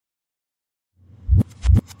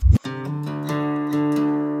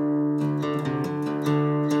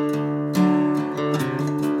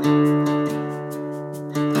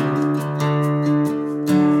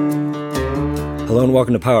and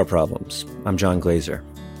welcome to Power Problems. I'm John Glazer.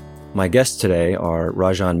 My guests today are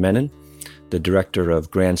Rajan Menon, the Director of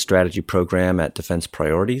Grand Strategy Program at Defense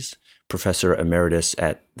Priorities, Professor Emeritus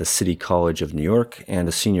at the City College of New York, and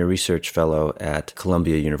a Senior Research Fellow at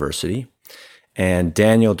Columbia University, and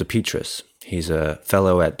Daniel DePetris. He's a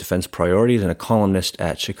Fellow at Defense Priorities and a columnist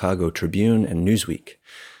at Chicago Tribune and Newsweek.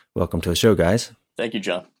 Welcome to the show, guys. Thank you,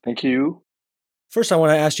 John. Thank you. First, I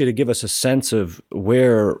want to ask you to give us a sense of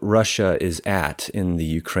where Russia is at in the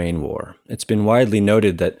Ukraine war. It's been widely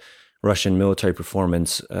noted that Russian military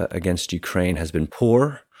performance against Ukraine has been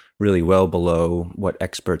poor, really well below what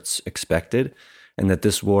experts expected, and that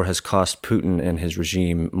this war has cost Putin and his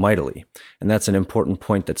regime mightily. And that's an important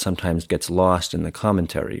point that sometimes gets lost in the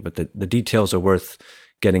commentary, but the details are worth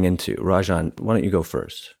getting into. Rajan, why don't you go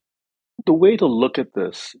first? The way to look at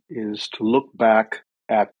this is to look back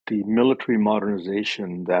at the military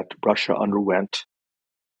modernization that Russia underwent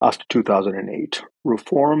after 2008.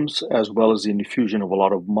 Reforms, as well as the infusion of a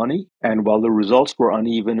lot of money. And while the results were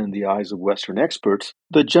uneven in the eyes of Western experts,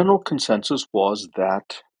 the general consensus was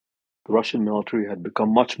that the Russian military had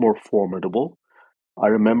become much more formidable. I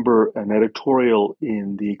remember an editorial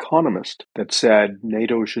in The Economist that said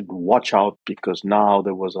NATO should watch out because now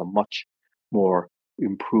there was a much more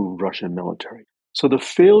improved Russian military. So the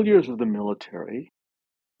failures of the military,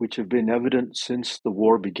 which have been evident since the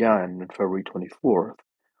war began on February 24th,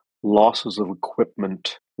 losses of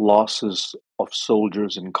equipment, losses of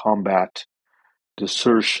soldiers in combat,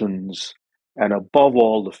 desertions, and above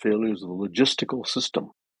all, the failures of the logistical system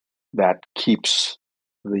that keeps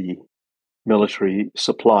the military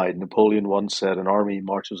supplied. Napoleon once said an army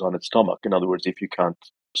marches on its stomach. In other words, if you can't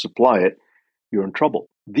supply it, you're in trouble.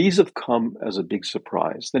 These have come as a big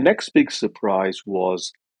surprise. The next big surprise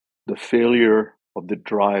was the failure of the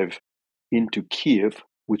drive into Kiev,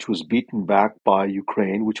 which was beaten back by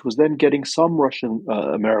Ukraine, which was then getting some Russian,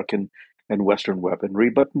 American, and Western weaponry,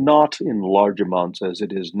 but not in large amounts as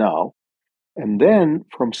it is now. And then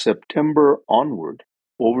from September onward,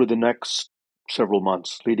 over the next several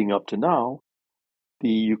months leading up to now, the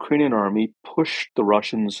Ukrainian army pushed the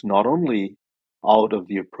Russians not only out of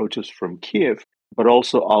the approaches from Kiev, but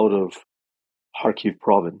also out of Kharkiv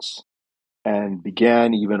province, and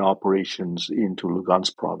began even operations into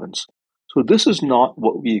Lugansk province. So this is not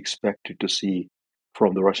what we expected to see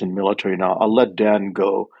from the Russian military. Now, I'll let Dan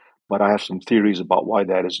go, but I have some theories about why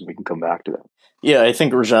that is, and we can come back to that. Yeah, I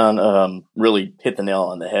think Rajan really hit the nail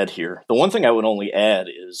on the head here. The one thing I would only add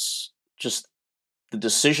is just the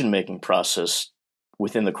decision-making process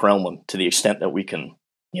within the Kremlin, to the extent that we can,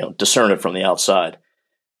 discern it from the outside,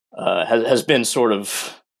 has been sort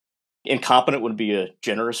of incompetent. Would be a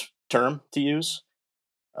generous term to use.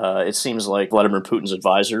 It seems like Vladimir Putin's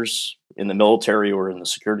advisors in the military or in the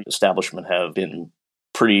security establishment have been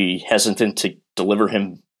pretty hesitant to deliver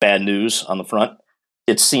him bad news on the front.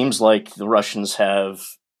 It seems like the Russians have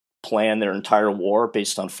planned their entire war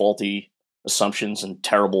based on faulty assumptions and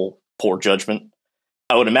poor judgment.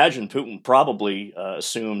 I would imagine Putin probably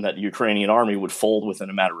assumed that the Ukrainian army would fold within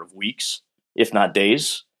a matter of weeks, if not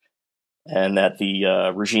days, and that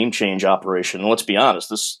the regime change operation, and let's be honest,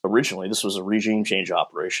 this was a regime change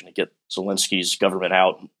operation to get Zelensky's government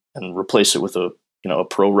out and replace it with a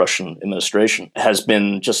pro-Russian administration, has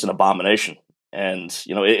been just an abomination. And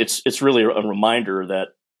it's really a reminder that,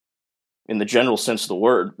 in the general sense of the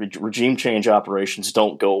word, regime change operations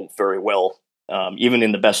don't go very well, even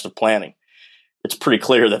in the best of planning. It's pretty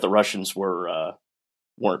clear that the Russians weren't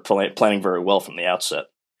planning very well from the outset.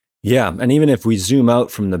 Yeah, and even if we zoom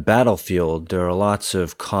out from the battlefield, there are lots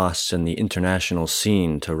of costs in the international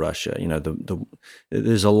scene to Russia.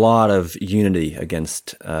 There's a lot of unity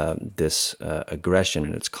against this aggression,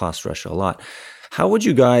 and it's cost Russia a lot. How would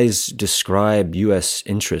you guys describe U.S.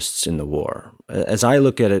 interests in the war? As I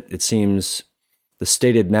look at it, it seems the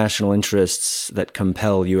stated national interests that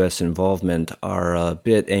compel U.S. involvement are a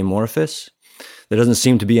bit amorphous. There doesn't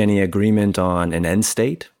seem to be any agreement on an end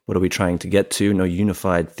state. What are we trying to get to? No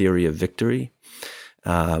unified theory of victory.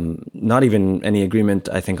 Not even any agreement,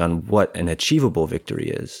 I think, on what an achievable victory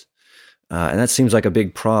is. And that seems like a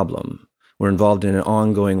big problem. We're involved in an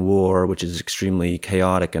ongoing war, which is extremely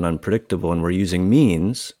chaotic and unpredictable, and we're using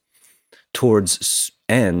means towards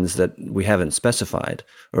ends that we haven't specified,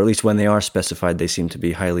 or at least when they are specified, they seem to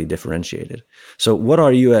be highly differentiated. So what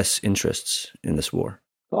are U.S. interests in this war?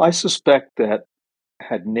 I suspect that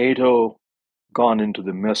had NATO gone into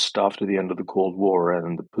the mist after the end of the Cold War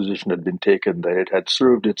and the position had been taken that it had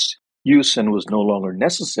served its use and was no longer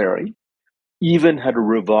necessary, even had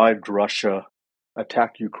revived Russia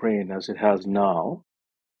attacked Ukraine as it has now,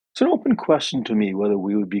 it's an open question to me whether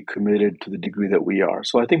we would be committed to the degree that we are.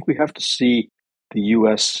 So I think we have to see the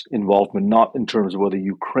U.S. involvement, not in terms of whether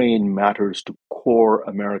Ukraine matters to core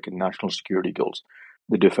American national security goals,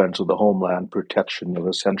 the defense of the homeland, protection of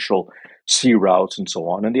essential sea routes, and so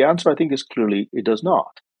on. And the answer, I think, is clearly it does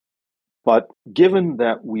not. But given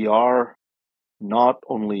that we are not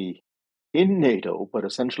only in NATO, but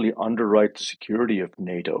essentially underwrite the security of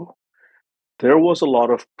NATO, there was a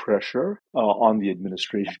lot of pressure on the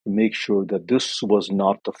administration to make sure that this was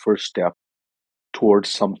not the first step towards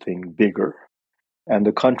something bigger. And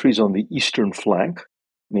the countries on the eastern flank,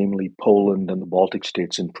 namely Poland and the Baltic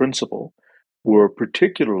states in principle, were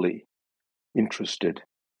particularly interested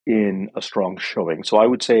in a strong showing. So I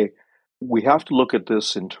would say we have to look at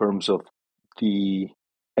this in terms of the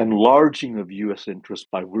enlarging of US interest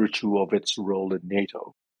by virtue of its role in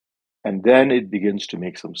NATO. And then it begins to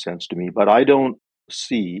make some sense to me. But I don't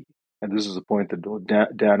see, and this is a point that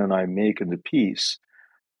Dan and I make in the piece,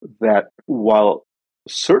 that while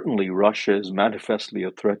certainly Russia is manifestly a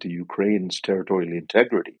threat to Ukraine's territorial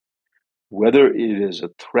integrity, whether it is a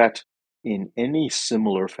threat in any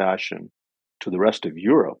similar fashion to the rest of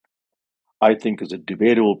Europe, I think is a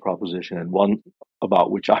debatable proposition and one about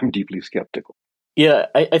which I'm deeply skeptical. Yeah,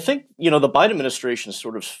 I think, the Biden administration is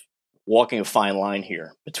sort of walking a fine line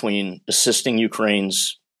here between assisting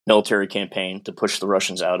Ukraine's military campaign to push the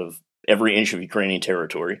Russians out of every inch of Ukrainian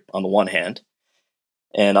territory, on the one hand,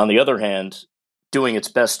 and on the other hand, doing its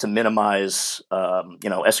best to minimize,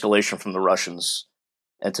 escalation from the Russians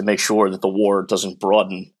and to make sure that the war doesn't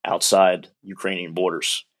broaden outside Ukrainian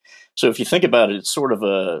borders. So if you think about it, it's sort of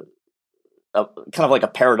a kind of like a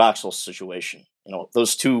paradoxical situation.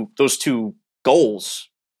 Those two goals,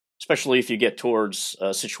 especially if you get towards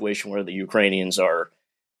a situation where the Ukrainians are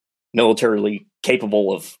militarily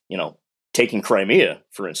capable of, taking Crimea,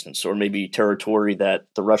 for instance, or maybe territory that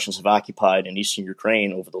the Russians have occupied in eastern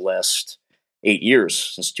Ukraine over the last 8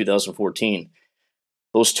 years, since 2014.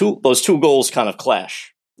 Those two goals kind of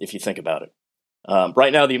clash, if you think about it.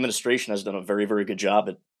 Right now, the administration has done a very, very good job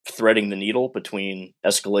at threading the needle between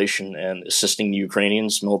escalation and assisting the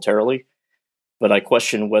Ukrainians militarily. But I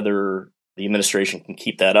question whether the administration can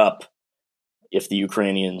keep that up if the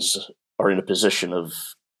Ukrainians are in a position of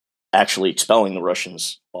actually expelling the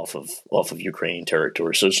Russians off of Ukrainian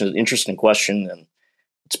territory. So it's an interesting question, and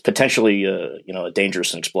it's potentially a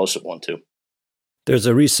dangerous and explosive one too. There's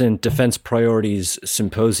a recent Defense Priorities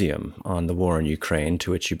Symposium on the war in Ukraine,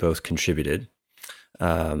 to which you both contributed.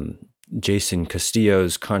 Jason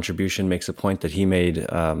Castillo's contribution makes a point that he made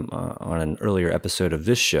on an earlier episode of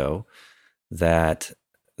this show, that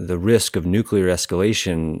the risk of nuclear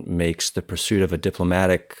escalation makes the pursuit of a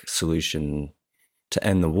diplomatic solution to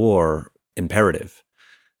end the war imperative.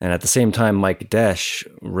 And at the same time, Mike Desch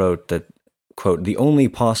wrote that, quote, "The only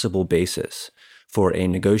possible basis for a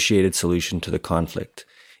negotiated solution to the conflict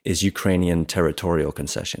is Ukrainian territorial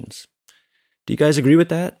concessions." Do you guys agree with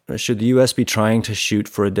that? Or should the U.S. be trying to shoot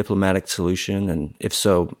for a diplomatic solution? And if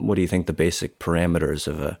so, what do you think the basic parameters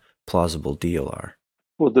of a plausible deal are?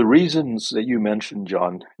 Well, the reasons that you mentioned,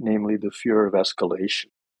 John, namely the fear of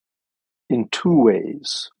escalation, in two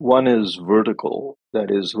ways. One is vertical,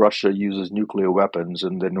 that is, Russia uses nuclear weapons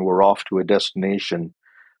and then we're off to a destination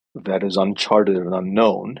that is uncharted and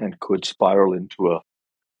unknown and could spiral into a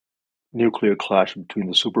nuclear clash between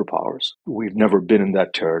the superpowers. We've never been in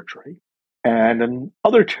that territory. And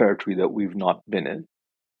another territory that we've not been in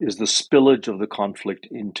is the spillage of the conflict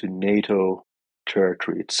into NATO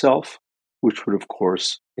territory itself, which would, of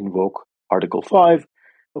course, invoke Article 5.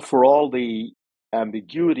 For all the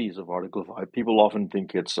ambiguities of Article 5, people often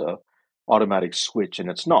think it's an automatic switch, and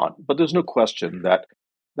it's not. But there's no question that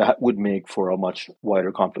that would make for a much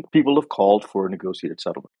wider conflict. People have called for a negotiated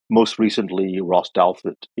settlement. Most recently, Ross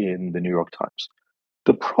Douthat in the New York Times.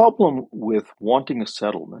 The problem with wanting a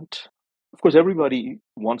settlement, of course, everybody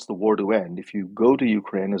wants the war to end. If you go to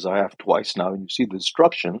Ukraine, as I have twice now, and you see the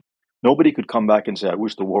destruction, nobody could come back and say, I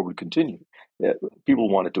wish the war would continue. People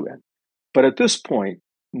want it to end. But at this point,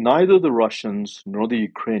 neither the Russians nor the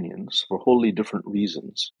Ukrainians, for wholly different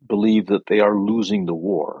reasons, believe that they are losing the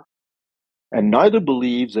war. And neither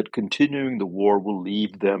believes that continuing the war will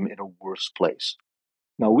leave them in a worse place.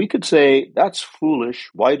 Now, we could say, that's foolish.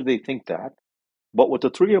 Why do they think that? But what the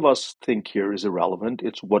three of us think here is irrelevant.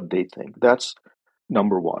 It's what they think. That's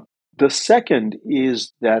number one. The second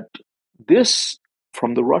is that this,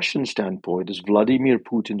 from the Russian standpoint, is Vladimir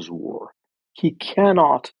Putin's war. He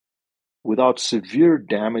cannot, without severe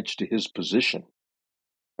damage to his position,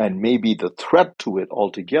 and maybe the threat to it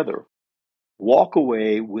altogether, walk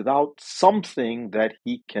away without something that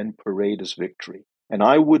he can parade as victory. And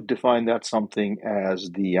I would define that something as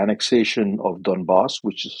the annexation of Donbass,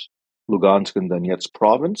 which is Lugansk and Donetsk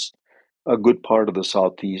province, a good part of the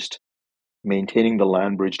southeast, maintaining the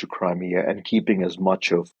land bridge to Crimea, and keeping as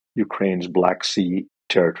much of Ukraine's Black Sea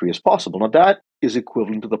territory as possible. Now, that is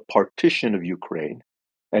equivalent to the partition of Ukraine.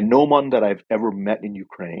 And no one that I've ever met in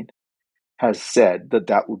Ukraine has said that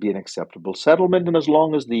that would be an acceptable settlement. And as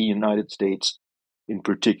long as the United States, in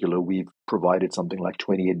particular, we've provided something like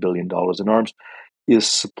 $28 billion in arms, is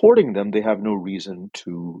supporting them, they have no reason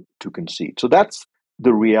to concede. So that's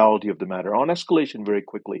the reality of the matter. On escalation, very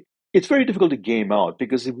quickly, it's very difficult to game out,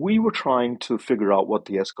 because if we were trying to figure out what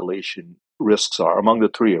the escalation risks are among the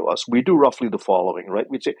three of us, we do roughly the following, right?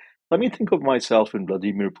 We'd say, let me think of myself in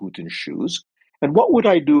Vladimir Putin's shoes, and what would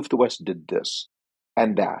I do if the West did this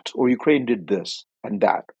and that, or Ukraine did this and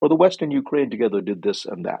that, or the West and Ukraine together did this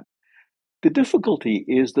and that? The difficulty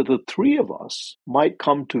is that the three of us might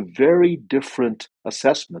come to very different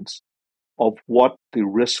assessments of what the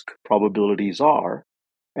risk probabilities are,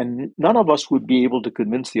 and none of us would be able to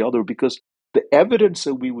convince the other, because the evidence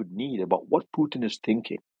that we would need about what Putin is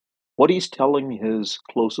thinking, what he's telling his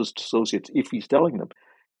closest associates, if he's telling them,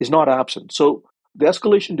 is not absent. So the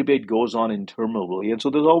escalation debate goes on interminably, and so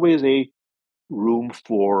there's always a room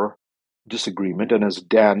for disagreement. And as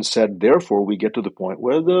Dan said, therefore, we get to the point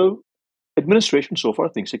where the administration so far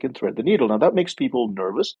thinks it can thread the needle. Now, that makes people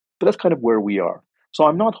nervous, but that's kind of where we are. So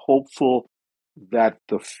I'm not hopeful that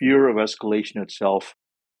the fear of escalation itself,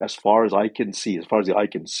 as far as I can see, as far as the eye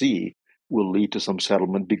can see, will lead to some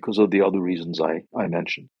settlement because of the other reasons I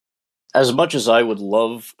mentioned. As much as I would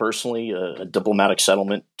love personally a diplomatic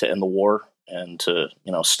settlement to end the war and to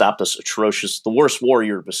stop this atrocious, the worst war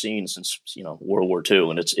Europe has seen since World War II,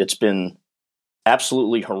 and it's been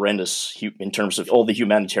absolutely horrendous in terms of all the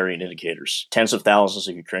humanitarian indicators. Tens of thousands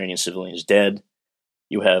of Ukrainian civilians dead.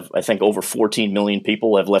 You have, I think, over 14 million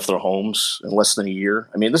people have left their homes in less than a year.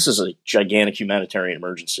 I mean, this is a gigantic humanitarian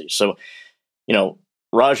emergency. So,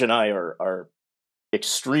 Raj and I are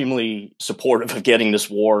extremely supportive of getting this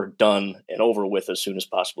war done and over with as soon as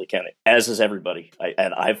possibly can, as is everybody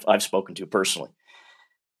I've spoken to personally.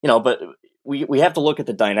 But we have to look at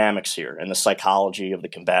the dynamics here and the psychology of the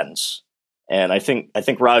combatants. And I think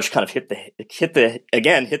Raj kind of hit the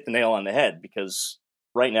nail on the head, because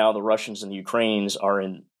right now the Russians and the Ukrainians are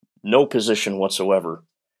in no position whatsoever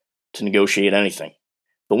to negotiate anything.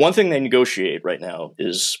 The one thing they negotiate right now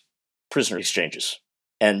is prisoner exchanges.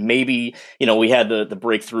 And maybe, we had the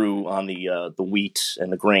breakthrough on the wheat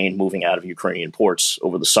and the grain moving out of Ukrainian ports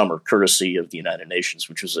over the summer, courtesy of the United Nations,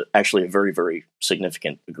 which was actually a very, very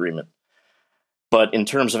significant agreement. But in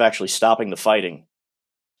terms of actually stopping the fighting,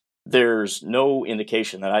 there's no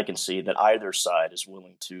indication that I can see that either side is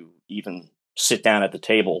willing to even sit down at the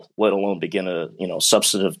table, let alone begin a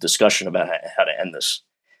substantive discussion about how to end this.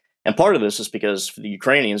 And part of this is because for the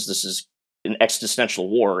Ukrainians, this is an existential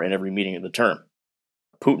war in every meaning of the term.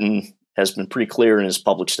 Putin has been pretty clear in his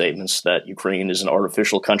public statements that Ukraine is an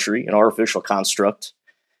artificial country, an artificial construct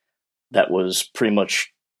that was pretty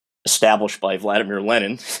much established by Vladimir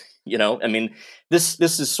Lenin. This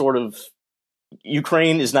is sort of,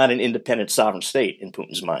 Ukraine is not an independent sovereign state in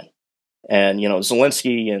Putin's mind. And,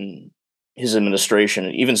 Zelensky and his administration,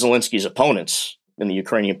 and even Zelensky's opponents in the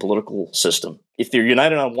Ukrainian political system, if they're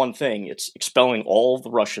united on one thing, it's expelling all the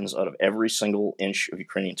Russians out of every single inch of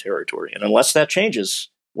Ukrainian territory. And unless that changes,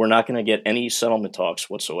 we're not going to get any settlement talks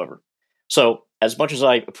whatsoever. So as much as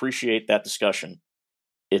I appreciate that discussion,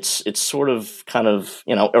 it's sort of kind of,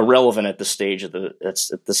 irrelevant at this stage of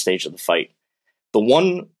the fight. The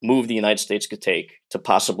one move the United States could take to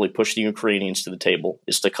possibly push the Ukrainians to the table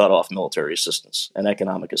is to cut off military assistance and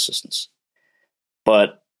economic assistance.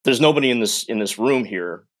 But there's nobody in this room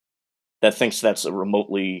here that thinks that's a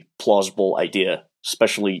remotely plausible idea,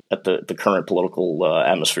 especially at the current political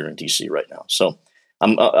atmosphere in DC right now. So,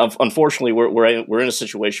 unfortunately, we're in a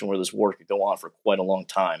situation where this war could go on for quite a long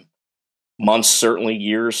time, months, certainly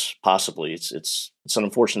years, possibly. It's an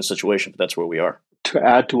unfortunate situation, but that's where we are. To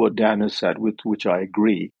add to what Dan has said, with which I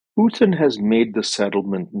agree, Putin has made the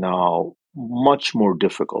settlement now much more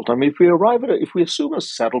difficult. I mean, if we assume a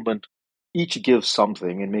settlement, each gives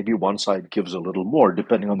something, and maybe one side gives a little more,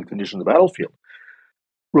 depending on the condition of the battlefield.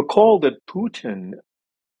 Recall that Putin,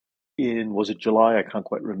 was it July? I can't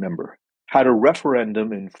quite remember, had a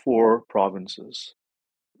referendum in 4 provinces,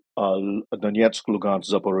 Donetsk,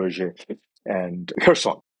 Lugansk, Zaporozhye, and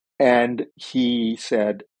Kherson. And he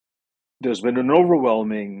said, there's been an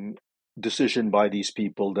overwhelming decision by these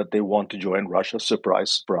people that they want to join Russia,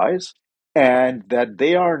 surprise, surprise, and that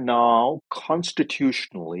they are now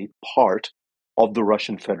constitutionally part of the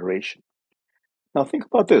Russian Federation. Now think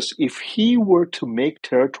about this. If he were to make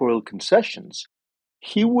territorial concessions,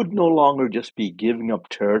 he would no longer just be giving up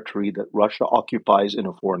territory that Russia occupies in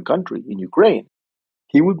a foreign country, in Ukraine.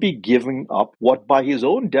 He would be giving up what, by his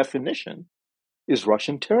own definition, is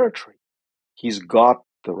Russian territory. He's got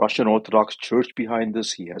the Russian Orthodox Church behind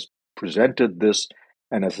this. He has presented this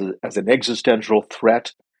and as an existential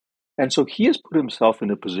threat. And so he has put himself in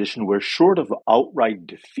a position where, short of outright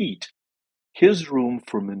defeat, his room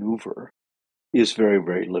for maneuver is very,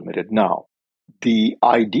 very limited. Now, the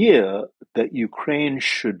idea that Ukraine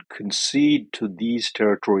should concede to these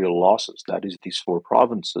territorial losses, that is, these four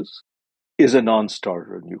provinces, is a non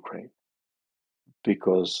starter in Ukraine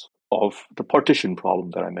because of the partition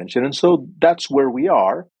problem that I mentioned. And so that's where we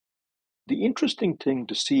are. The interesting thing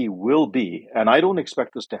to see will be, and I don't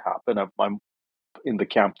expect this to happen, I'm in the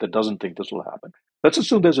camp that doesn't think this will happen. Let's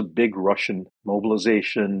assume there's a big Russian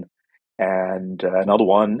mobilization and another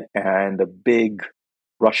one and a big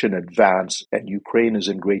Russian advance, and Ukraine is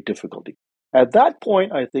in great difficulty. At that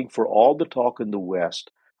point, I think for all the talk in the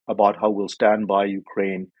West about how we'll stand by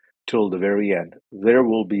Ukraine till the very end, there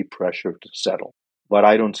will be pressure to settle. But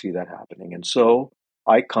I don't see that happening. And so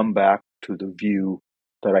I come back to the view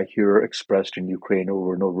that I hear expressed in Ukraine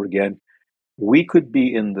over and over again. We could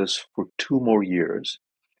be in this for 2 more years,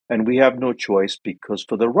 and we have no choice because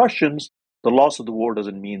for the Russians, the loss of the war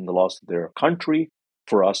doesn't mean the loss of their country.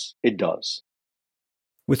 For us, it does.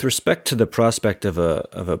 With respect to the prospect of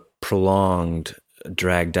a prolonged,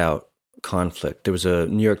 dragged out conflict, there was a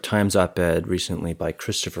New York Times op-ed recently by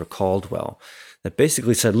Christopher Caldwell that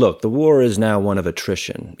basically said, look, the war is now one of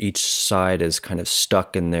attrition. Each side is kind of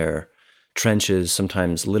stuck in their trenches,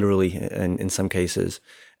 sometimes literally in some cases,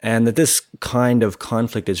 and that this kind of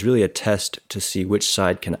conflict is really a test to see which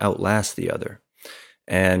side can outlast the other.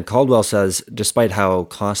 And Caldwell says, despite how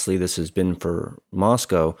costly this has been for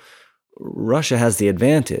Moscow, Russia has the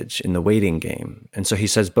advantage in the waiting game. And so he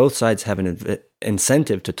says both sides have an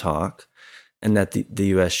incentive to talk and that the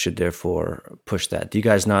U.S. should therefore push that. Do you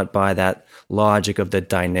guys not buy that logic of the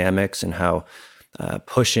dynamics and how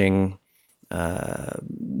pushing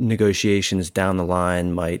negotiations down the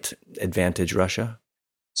line might advantage Russia?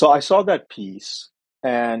 So I saw that piece,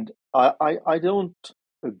 and I don't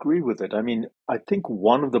agree with it. I mean, I think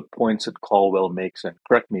one of the points that Caldwell makes, and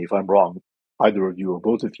correct me if I'm wrong, either of you or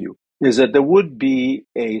both of you, is that there would be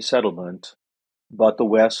a settlement, but the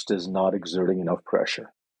West is not exerting enough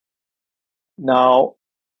pressure. Now,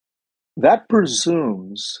 that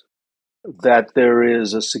presumes that there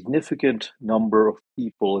is a significant number of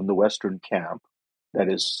people in the Western camp,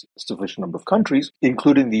 that is, a sufficient number of countries,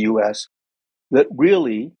 including the US, that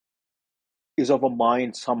really is of a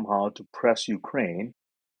mind somehow to press Ukraine.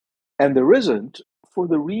 And there isn't, for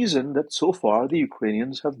the reason that so far the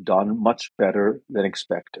Ukrainians have done much better than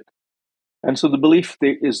expected. And so the belief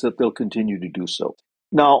is that they'll continue to do so.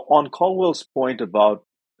 Now, on Caldwell's point about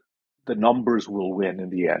the numbers will win in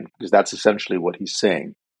the end, because that's essentially what he's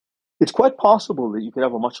saying, it's quite possible that you could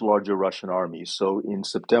have a much larger Russian army. So in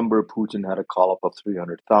September, Putin had a call-up of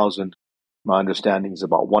 300,000. My understanding is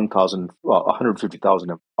about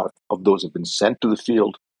 150,000 of those have been sent to the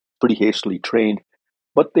field, pretty hastily trained.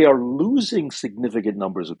 But they are losing significant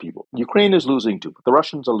numbers of people. Ukraine is losing too, but the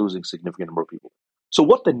Russians are losing significant number of people. So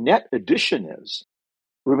what the net addition is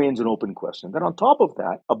remains an open question. Then on top of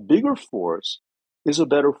that, a bigger force is a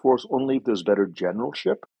better force only if there's better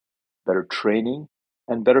generalship, better training,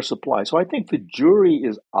 and better supply. So I think the jury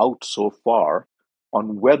is out so far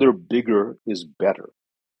on whether bigger is better.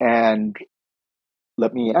 And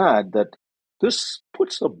let me add that this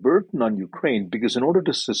puts a burden on Ukraine because in order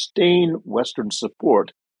to sustain Western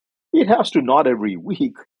support, it has to not every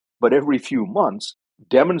week, but every few months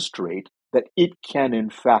demonstrate that it can in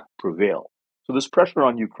fact prevail. So there's pressure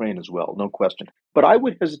on Ukraine as well, no question. But I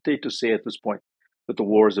would hesitate to say at this point that the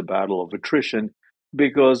war is a battle of attrition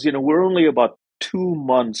because, we're only about 2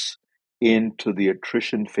 months into the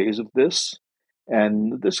attrition phase of this,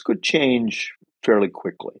 and this could change fairly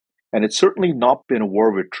quickly. And it's certainly not been a war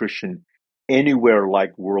of attrition anywhere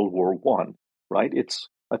like World War I, right? It's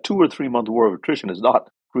a 2 or 3 month war of attrition is not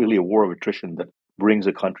really a war of attrition that brings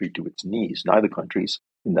a country to its knees. Neither country's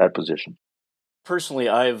in that position. Personally,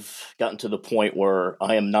 I've gotten to the point where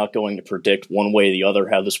I am not going to predict one way or the other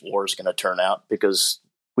how this war is going to turn out because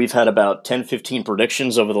we've had about 10, 15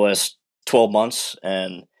 predictions over the last 12 months,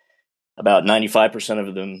 and about 95%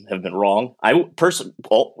 of them have been wrong.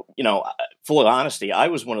 Full of honesty, I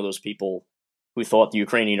was one of those people who thought the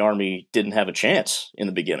Ukrainian army didn't have a chance in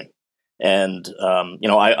the beginning. And,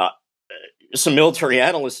 some military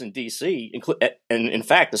analysts in D.C., and in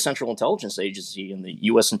fact, the Central Intelligence Agency and the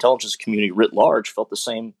U.S. intelligence community writ large felt the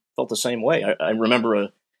same way. I remember, I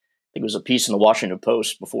think it was a piece in the Washington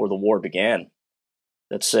Post before the war began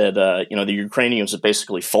that said, the Ukrainians would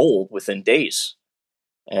basically fold within days.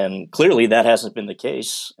 And clearly that hasn't been the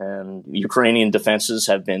case. And Ukrainian defenses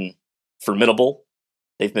have been formidable.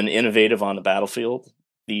 They've been innovative on the battlefield.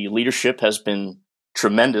 The leadership has been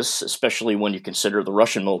tremendous, especially when you consider the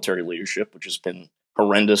Russian military leadership, which has been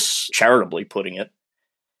horrendous, charitably putting it.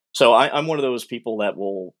 So I'm one of those people that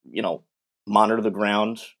will, monitor the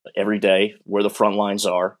ground every day where the front lines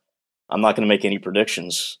are. I'm not going to make any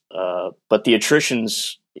predictions, but the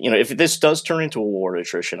attritions, if this does turn into a war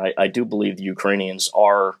attrition, I do believe the Ukrainians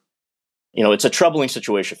are, it's a troubling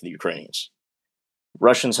situation for the Ukrainians.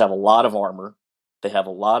 Russians have a lot of armor. They have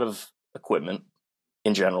a lot of equipment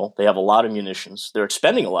in general. They have a lot of munitions. They're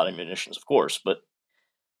expending a lot of munitions, of course, but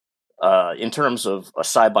in terms of a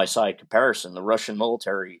side-by-side comparison, the Russian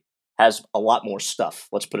military has a lot more stuff.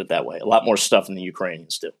 Let's put it that way. A lot more stuff than the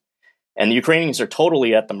Ukrainians do. And the Ukrainians are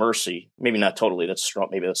totally at the mercy, maybe not totally, that's strong,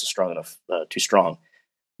 maybe that's too strong,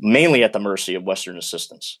 mainly at the mercy of Western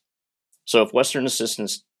assistance. So if Western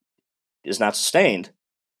assistance is not sustained,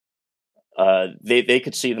 they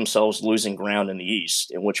could see themselves losing ground in the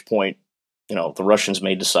east, at which point, the Russians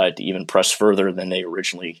may decide to even press further than they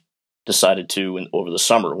originally decided to over the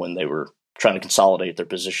summer when they were trying to consolidate their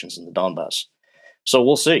positions in the Donbass. So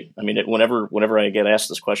we'll see. I mean, whenever I get asked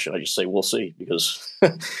this question, I just say we'll see, because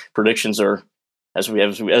predictions are, as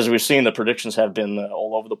we've seen, the predictions have been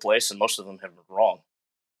all over the place, and most of them have been wrong.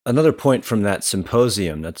 Another point from that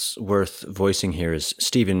symposium that's worth voicing here is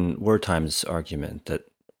Stephen Wertheim's argument that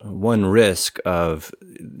one risk of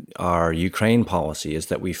our Ukraine policy is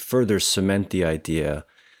that we further cement the idea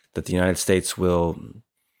that the United States will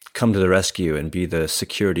come to the rescue and be the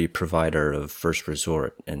security provider of first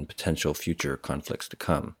resort in potential future conflicts to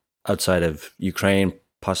come, outside of Ukraine,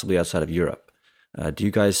 possibly outside of Europe. Do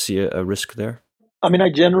you guys see a risk there? I mean,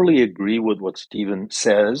 I generally agree with what Stephen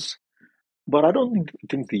says, but I don't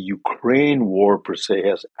think the Ukraine war per se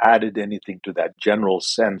has added anything to that general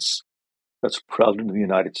sense that's prevalent in the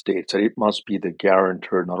United States, that it must be the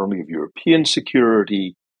guarantor not only of European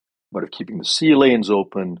security, but of keeping the sea lanes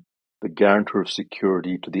open, the guarantor of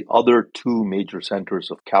security to the other two major centers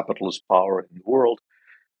of capitalist power in the world,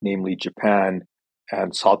 namely Japan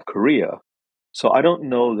and South Korea. So I don't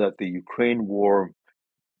know that the Ukraine war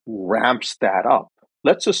ramps that up.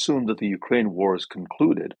 Let's assume that the Ukraine war is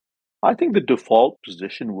concluded. I think the default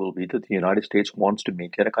position will be that the United States wants to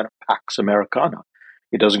maintain a kind of Pax Americana.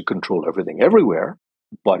 It doesn't control everything everywhere,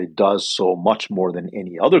 but it does so much more than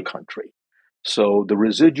any other country. So the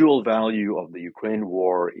residual value of the Ukraine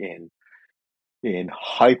war in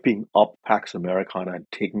hyping up Pax Americana and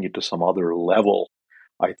taking it to some other level,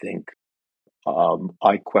 I think,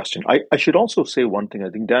 I question. I should also say one thing. I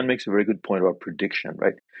think Dan makes a very good point about prediction,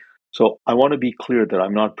 right? So I want to be clear that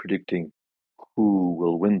I'm not predicting who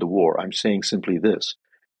will win the war. I'm saying simply this,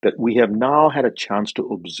 that we have now had a chance to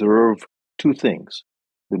observe two things: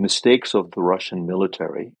 the mistakes of the Russian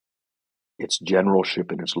military, its generalship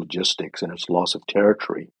and its logistics and its loss of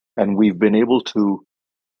territory. And we've been able to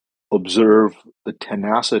observe the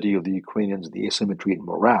tenacity of the Ukrainians, the asymmetry in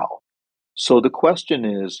morale. So the question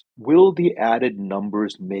is, will the added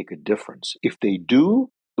numbers make a difference? If they do,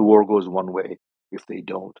 the war goes one way. If they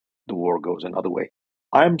don't, the war goes another way.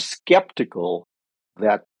 I'm skeptical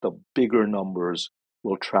that the bigger numbers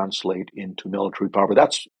will translate into military power. But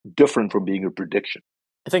that's different from being a prediction.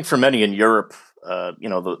 I think for many in Europe,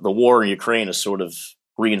 the war in Ukraine has sort of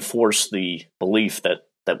reinforced the belief that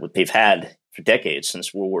what they've had for decades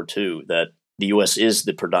since World War II, that the U.S. is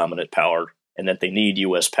the predominant power and that they need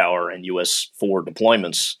U.S. power and U.S. forward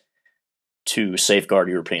deployments to safeguard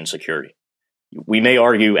European security. We may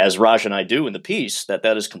argue, as Raj and I do in the piece, that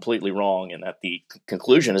is completely wrong and that the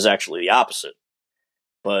conclusion is actually the opposite.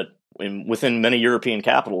 But within many European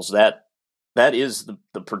capitals, that is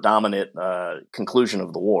the predominant conclusion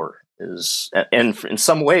of the war. And in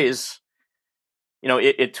some ways,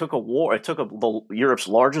 it took a war. It took Europe's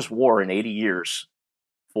largest war in 80 years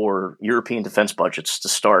for European defense budgets to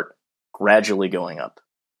start gradually going up.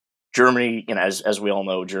 Germany, as we all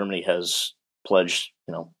know, Germany has pledged,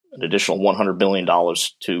 an additional $100 billion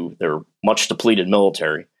to their much depleted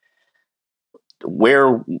military.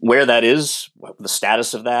 Where that is, the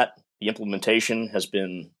status of that, the implementation has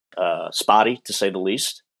been spotty, to say the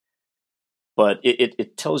least. But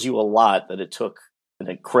it tells you a lot that it took an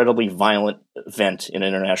incredibly violent event in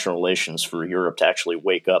international relations for Europe to actually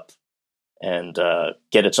wake up and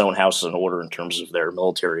get its own house in order in terms of their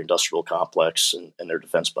military-industrial complex and their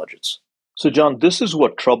defense budgets. So, John, this is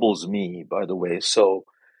what troubles me, by the way. So,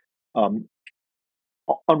 on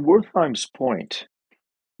Wertheim's point,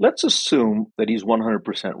 let's assume that he's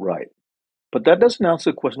 100% right. But that doesn't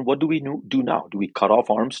answer the question, what do we do now? Do we cut off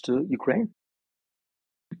arms to Ukraine?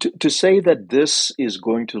 To say that this is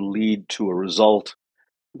going to lead to a result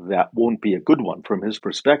that won't be a good one from his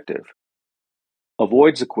perspective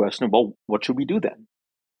avoids the question of, well, what should we do then?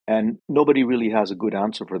 And nobody really has a good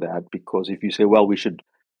answer for that, because if you say, well, we should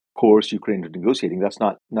coerce Ukraine into negotiating, that's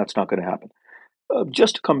not going to happen.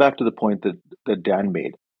 Just to come back to the point that Dan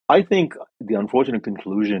made, I think the unfortunate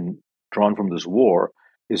conclusion drawn from this war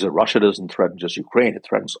is that Russia doesn't threaten just Ukraine; it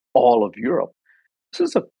threatens all of Europe.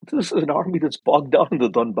 This is an army that's bogged down in the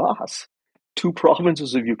Donbass, two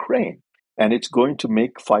provinces of Ukraine, and it's going to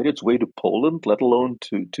fight its way to Poland, let alone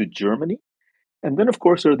to Germany. And then, of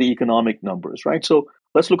course, there are the economic numbers, right? So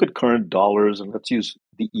let's look at current dollars, and let's use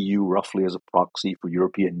the EU roughly as a proxy for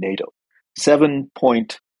European NATO.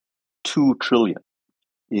 7.2 trillion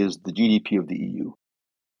is the GDP of the EU.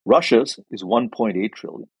 Russia's is 1.8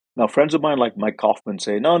 trillion. Now, friends of mine like Mike Kaufman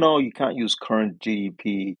say, no, you can't use current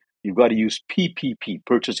GDP. You've got to use PPP,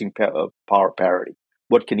 purchasing power parity.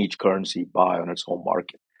 What can each currency buy on its home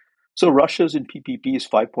market? So Russia's in PPP is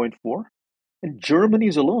 5.4, and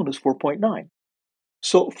Germany's alone is 4.9.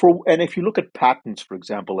 So and if you look at patents, for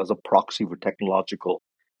example, as a proxy for technological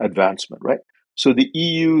advancement, right? So the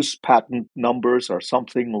EU's patent numbers are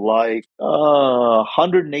something like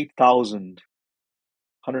 108,000,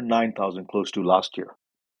 109,000 close to last year.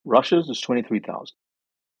 Russia's is 23,000.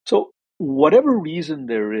 So whatever reason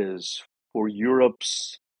there is for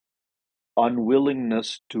Europe's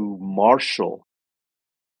unwillingness to marshal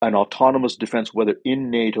an autonomous defense, whether in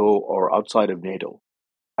NATO or outside of NATO,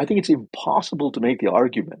 I think it's impossible to make the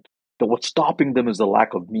argument that what's stopping them is the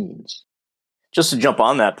lack of means. Just to jump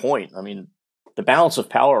on that point, I mean, the balance of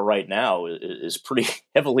power right now is pretty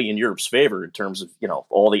heavily in Europe's favor in terms of,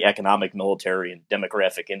 all the economic, military, and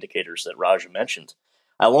demographic indicators that Raja mentioned.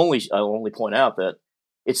 I'll only point out that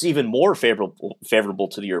it's even more favorable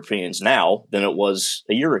to the Europeans now than it was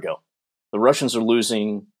a year ago. The Russians are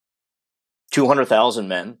losing 200,000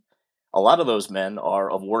 men. A lot of those men are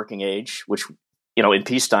of working age, which, in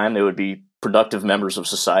peacetime, they would be productive members of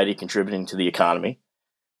society contributing to the economy.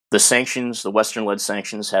 The sanctions, the Western-led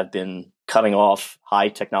sanctions, have been cutting off high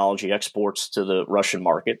technology exports to the Russian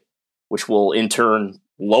market, which will in turn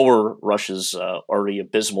lower Russia's already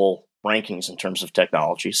abysmal rankings in terms of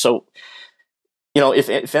technology. So,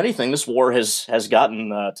 if anything, this war has gotten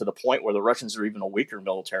to the point where the Russians are even a weaker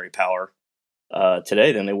military power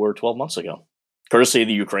today than they were 12 months ago, courtesy of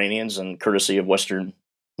the Ukrainians and courtesy of Western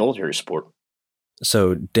military support.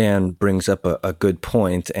 So Dan brings up a good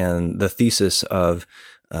point, and the thesis of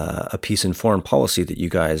a peace and foreign policy that you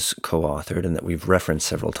guys co-authored and that we've referenced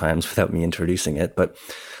several times without me introducing it. But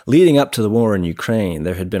leading up to the war in Ukraine,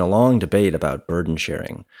 there had been a long debate about burden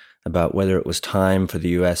sharing, about whether it was time for the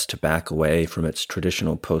U.S. to back away from its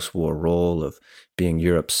traditional post-war role of being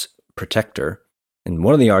Europe's protector. And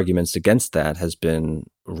one of the arguments against that has been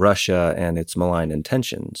Russia and its malign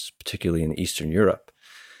intentions, particularly in Eastern Europe.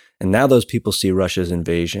 And now those people see Russia's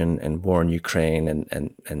invasion and war in Ukraine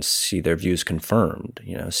and see their views confirmed,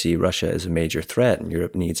 see Russia as a major threat, and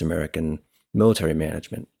Europe needs American military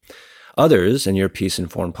management. Others, and your peace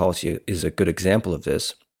and foreign policy is a good example of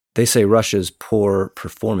this, they say Russia's poor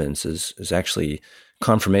performance is actually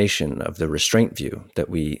confirmation of the restraint view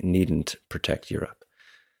that we needn't protect Europe.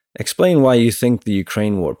 Explain why you think the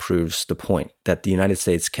Ukraine war proves the point that the United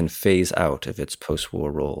States can phase out of its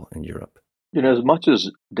post-war role in Europe. As much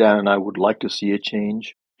as Dan and I would like to see a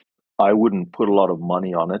change, I wouldn't put a lot of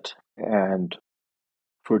money on it. And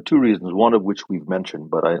for two reasons, one of which we've mentioned,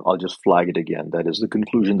 but I'll just flag it again. That is the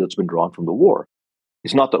conclusion that's been drawn from the war.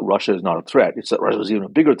 It's not that Russia is not a threat. It's that Russia is even a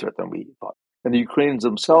bigger threat than we thought. And the Ukrainians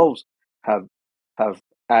themselves have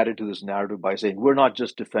added to this narrative by saying, we're not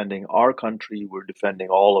just defending our country, we're defending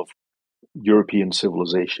all of European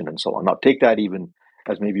civilization and so on. Now, take that even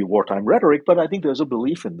as maybe wartime rhetoric, but I think there's a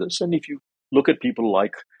belief in this. And if you look at people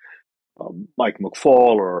like Mike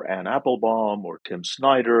McFaul or Ann Applebaum or Tim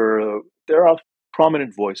Snyder, there are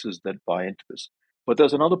prominent voices that buy into this. But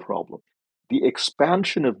there's another problem. The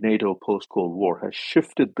expansion of NATO post-Cold War has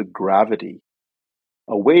shifted the gravity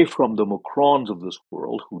away from the Macrons of this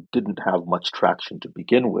world, who didn't have much traction to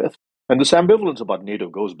begin with. And this ambivalence about NATO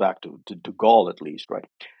goes back to de Gaulle, at least, right?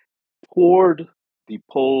 Toward the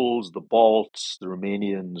Poles, the Balts, the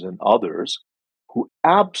Romanians, and others who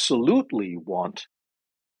absolutely want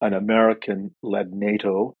an American-led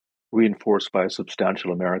NATO reinforced by a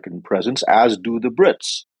substantial American presence, as do the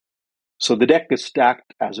Brits. So the deck is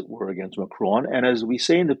stacked, as it were, against Macron. And as we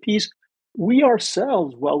say in the piece, we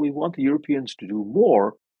ourselves, while we want the Europeans to do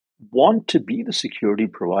more, want to be the security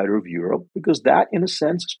provider of Europe, because that, in a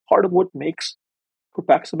sense, is part of what makes for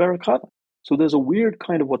Pax Americana. So there's a weird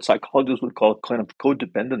kind of what psychologists would call kind of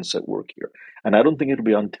codependence at work here. And I don't think it'll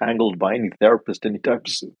be untangled by any therapist anytime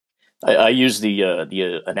soon. I use the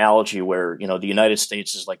analogy where the United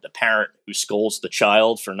States is like the parent who scolds the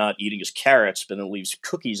child for not eating his carrots, but then leaves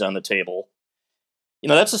cookies on the table.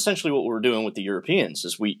 That's essentially what we're doing with the Europeans.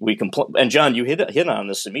 Is we complain, and John, you hit on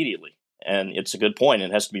this immediately, and it's a good point.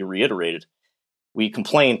 And it has to be reiterated. We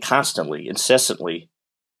complain constantly, incessantly,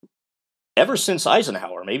 ever since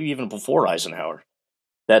Eisenhower, maybe even before Eisenhower,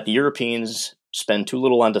 that the Europeans spend too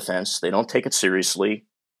little on defense. They don't take it seriously.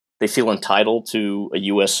 They feel entitled to a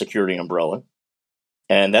U.S. security umbrella,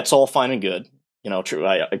 and that's all fine and good.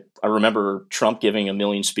 I remember Trump giving a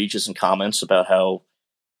million speeches and comments about how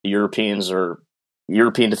the European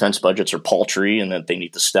defense budgets are paltry and that they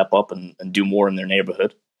need to step up and do more in their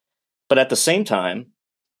neighborhood. But at the same time,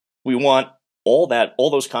 we want all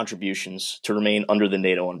those contributions to remain under the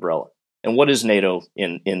NATO umbrella. And what is NATO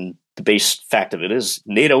in the base fact of it is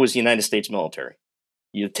NATO is the United States military.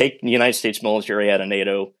 You take the United States military out of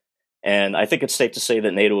NATO, and I think it's safe to say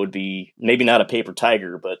that NATO would be maybe not a paper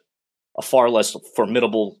tiger, but a far less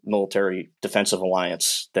formidable military defensive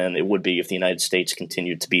alliance than it would be if the United States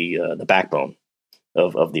continued to be the backbone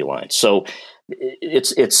of the alliance. So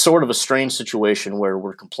it's sort of a strange situation where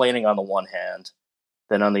we're complaining on the one hand,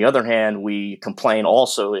 then on the other hand, we complain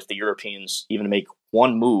also if the Europeans even make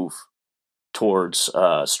one move towards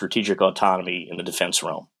strategic autonomy in the defense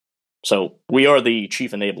realm. So we are the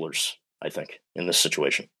chief enablers, I think, in this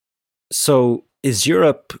situation. So is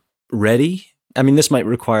Europe ready? I mean, this might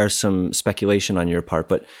require some speculation on your part,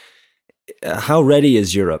 but how ready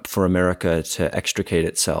is Europe for America to extricate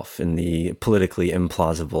itself in the politically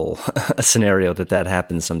implausible scenario that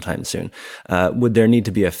happens sometime soon? Would there need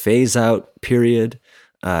to be a phase-out period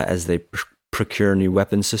as they procure new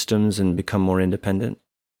weapon systems and become more independent?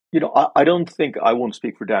 I don't think, I won't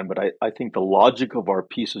speak for Dan, but I think the logic of our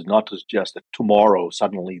piece is not to suggest that tomorrow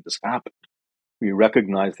suddenly this happened. We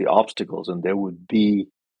recognize the obstacles, and there would be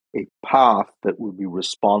a path that would be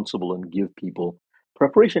responsible and give people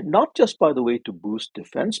preparation, not just, by the way, to boost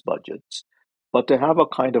defense budgets, but to have a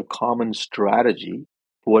kind of common strategy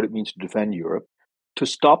for what it means to defend Europe, to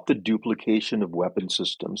stop the duplication of weapon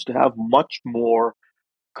systems, to have much more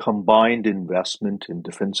combined investment in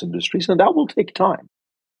defense industries, and that will take time.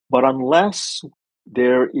 But unless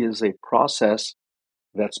there is a process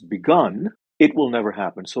that's begun, it will never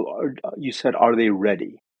happen. So you said, are they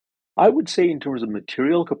ready? I would say in terms of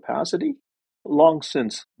material capacity, long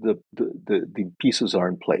since the pieces are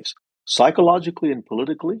in place. Psychologically and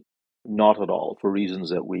politically, not at all, for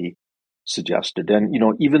reasons that we suggested. And,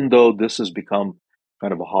 even though this has become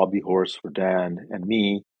kind of a hobby horse for Dan and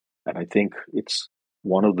me, and I think it's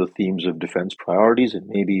one of the themes of defense priorities and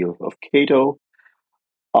maybe of Cato,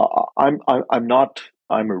 I'm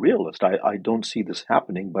a realist. I don't see this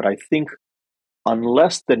happening, but I think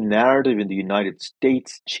unless the narrative in the United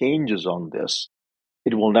States changes on this,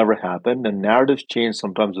 it will never happen. And narratives change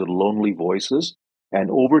sometimes with lonely voices, and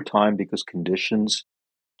over time, because conditions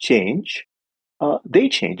change, they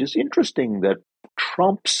change. It's interesting that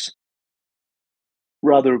Trump's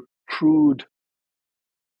rather crude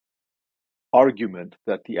argument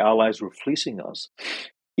that the Allies were fleecing us,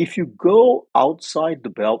 if you go outside the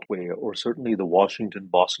Beltway or certainly the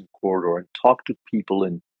Washington-Boston corridor and talk to people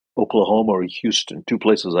in Oklahoma or Houston, two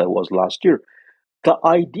places I was last year, the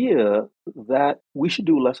idea that we should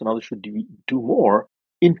do less and others should do more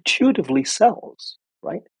intuitively sells,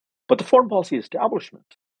 right? But the foreign policy establishment,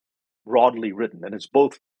 broadly written, and it's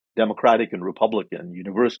both Democratic and Republican,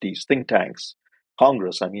 universities, think tanks,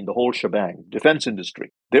 Congress, I mean, the whole shebang, defense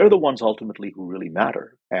industry, they're the ones ultimately who really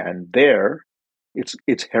matter. And there,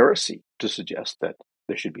 it's heresy to suggest that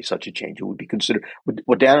there should be such a change. It would be considered,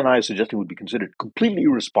 what Dan and I are suggesting would be considered completely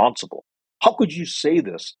irresponsible. How could you say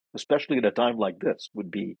this, especially at a time like this,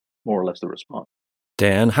 would be more or less the response.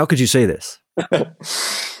 Dan, how could you say this?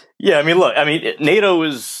 Yeah, I mean, look, NATO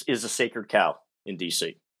is a sacred cow in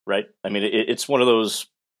DC, right? I mean, it's one of those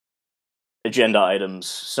agenda items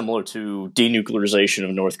similar to denuclearization of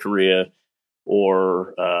North Korea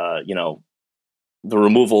or, the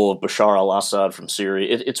removal of Bashar al-Assad from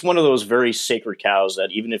Syria. It's one of those very sacred cows that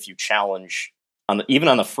even if you challenge, even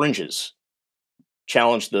on the fringes,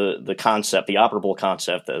 challenge the concept, the operable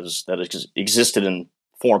concept that has existed in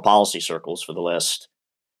foreign policy circles for the last,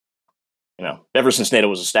 ever since NATO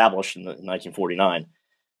was established in 1949,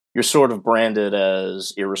 you're sort of branded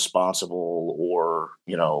as irresponsible or,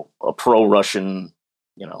 a pro-Russian,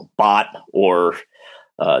 bot or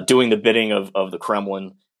doing the bidding of the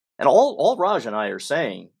Kremlin. And all Raj and I are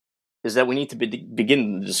saying is that we need to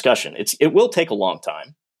begin the discussion. It will take a long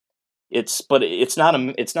time. But it's not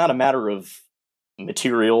a matter of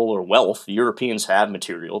material or wealth. The Europeans have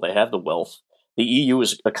material; they have the wealth. The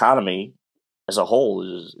EU's economy as a whole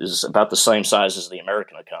is about the same size as the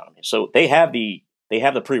American economy, so they have the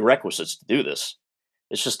prerequisites to do this.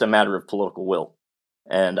 It's just a matter of political will,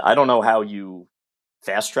 and I don't know how you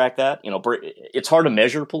fast track that. It's hard to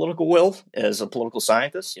measure political will as a political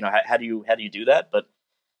scientist. How do you do that? But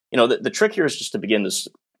the trick here is just to begin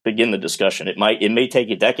the discussion. It may take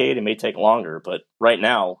a decade, it may take longer, but right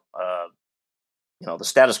now, the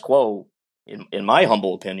status quo, in my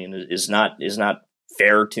humble opinion, is not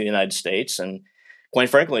fair to the United States, and quite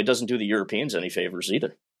frankly, it doesn't do the Europeans any favors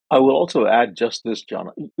either. I will also add just this,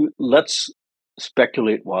 John. Let's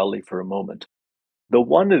speculate wildly for a moment. The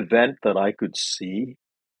one event that I could see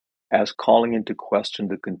as calling into question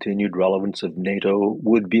the continued relevance of NATO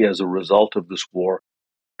would be, as a result of this war,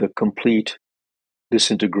 the complete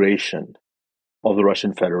disintegration of the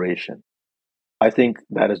Russian Federation. I think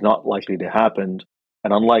that is not likely to happen.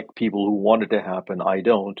 And unlike people who want it to happen, I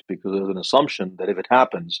don't, because there's an assumption that if it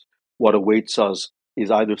happens, what awaits us is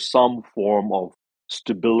either some form of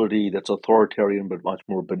stability that's authoritarian but much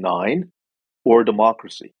more benign, or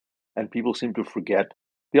democracy. And people seem to forget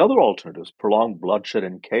the other alternatives: prolonged bloodshed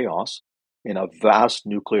and chaos in a vast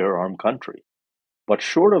nuclear-armed country. But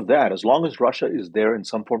short of that, as long as Russia is there in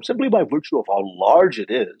some form, simply by virtue of how large it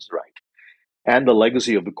is, right, and the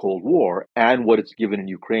legacy of the Cold War and what it's given in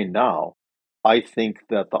Ukraine now, I think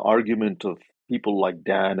that the argument of people like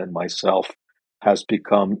Dan and myself has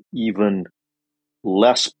become even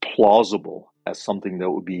less plausible as something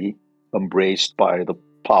that would be embraced by the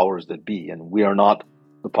powers that be. And we are not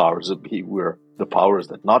the powers that be, we're the powers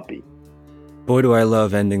that not be. Boy, do I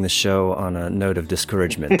love ending the show on a note of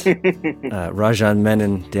discouragement. Rajan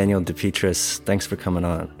Menon, Daniel DePetris, thanks for coming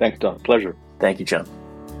on. Thanks, Don. Pleasure. Thank you, John.